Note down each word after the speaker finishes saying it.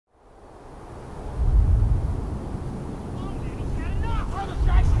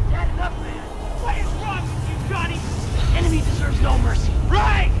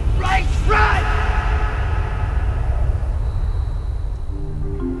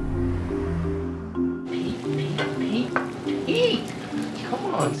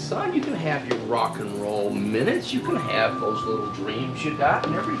on, son. You can have your rock and roll minutes. You can have those little dreams you got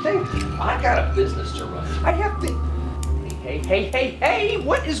and everything. I got a business to run. I have to... Hey,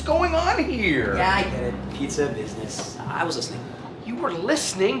 what is going on here? Yeah, I get it. Pizza business. I was listening. You were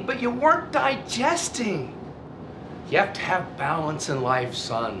listening, but you weren't digesting. You have to have balance in life,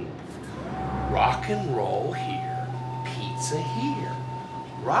 son. Rock and roll here, pizza here.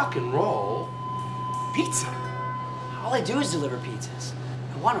 Rock and roll, pizza. All I do is deliver pizzas.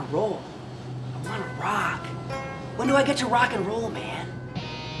 I want to roll. I want to rock. When do I get to rock and roll, man?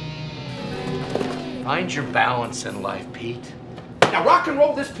 Find your balance in life, Pete. Now rock and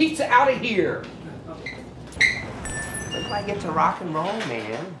roll this pizza out of here. When do I get to rock and roll,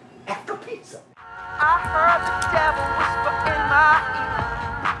 man? After pizza. I heard the devil whisper in my ear.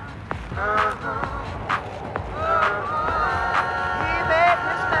 He made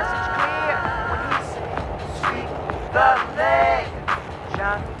his message clear when he said, "Sweep the leg,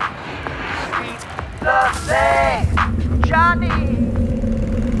 Johnny. Sweep the leg, Johnny."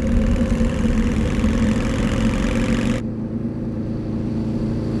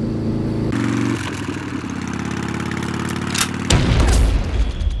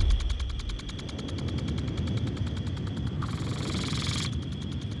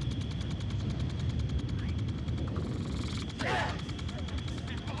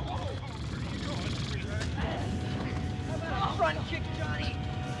 Front kick, Johnny.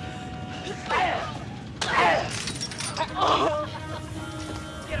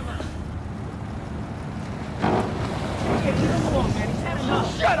 Get him out. Okay, leave him alone, man. He's had enough.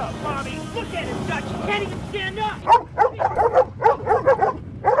 Shut up, Bobby. Look at him, Dutch. He can't even stand up.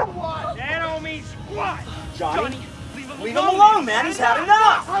 That don't mean squat. Johnny, leave him alone, man. He's had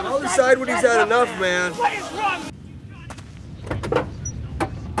enough. I'll decide when he's had enough, man. What is wrong?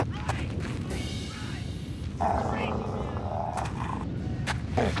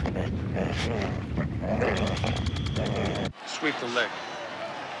 Sweep the leg.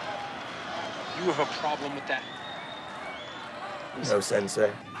 You have a problem with that? No,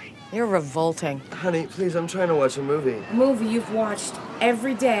 Sensei. You're revolting. Honey, please, I'm trying to watch a movie. A movie you've watched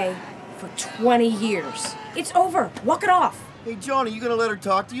every day for 20 years. It's over. Walk it off. Hey, Johnny, you gonna let her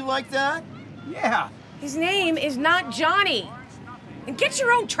talk to you like that? Yeah. His name is not Johnny. And get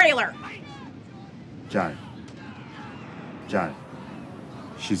your own trailer. Johnny. Johnny.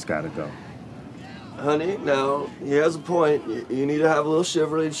 She's gotta go. Honey, now, he has a point. You need to have a little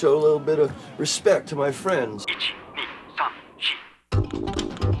chivalry and show a little bit of respect to my friends.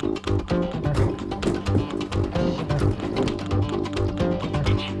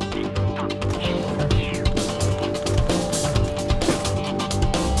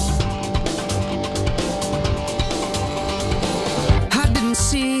 I didn't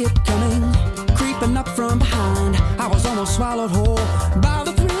see it coming, creeping up from behind. I was almost swallowed whole by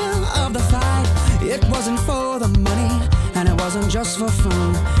the thrill of the fight. It wasn't for the money, and it wasn't just for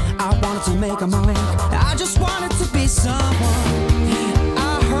fun. I wanted to make a mark, I just wanted to be someone.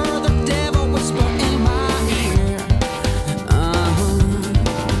 I heard the devil whisper in my ear.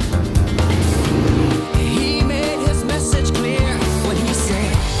 He made his message clear when he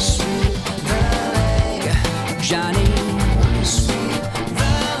said, "Sweep the leg, Johnny. Sweep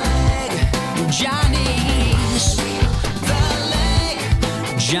the leg, Johnny. Sweep the leg,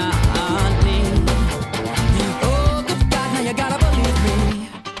 Johnny." Oh, good God, now you gotta believe me.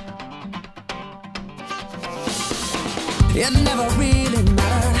 It never really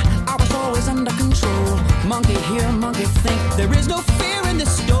mattered. I was always under control. Monkey here, monkey think. There is no fear in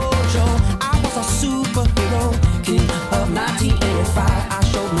this dojo. I was a superhero, king of 1985. I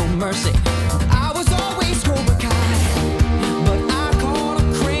showed no mercy. I was always Cobra Kai, but I caught a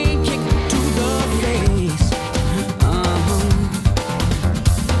crane kick to the face.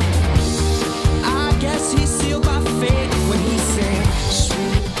 I guess he sealed my fate when he said,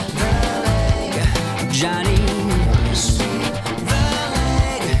 "Sweep the leg, Johnny. Sweep the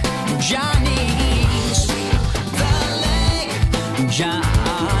leg, Johnny. Sweep the leg,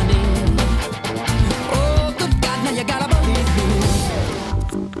 Johnny." Oh, good God, now you gotta believe me.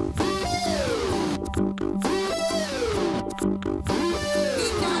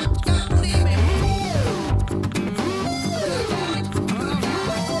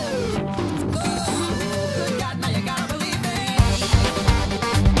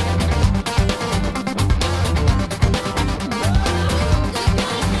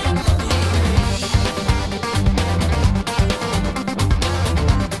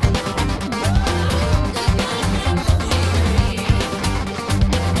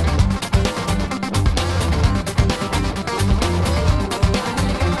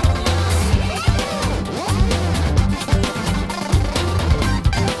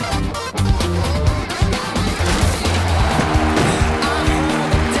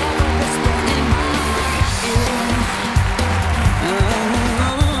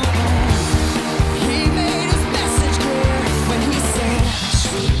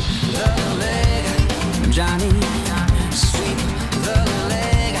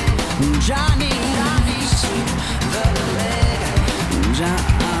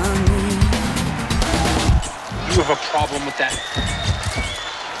 You have a problem with that?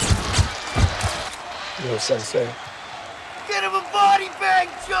 No, Sensei. Get him a body bag,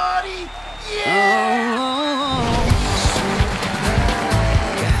 Johnny! Yeah!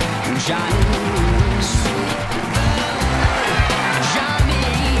 Johnny.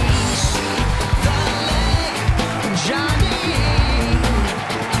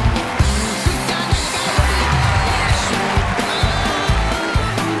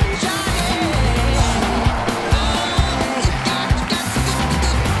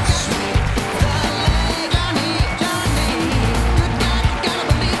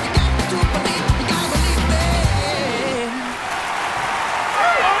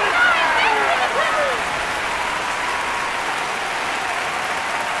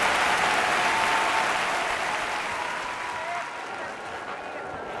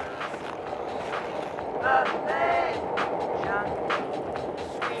 The leg, Johnny.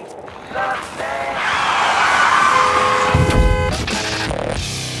 Sweep the leg.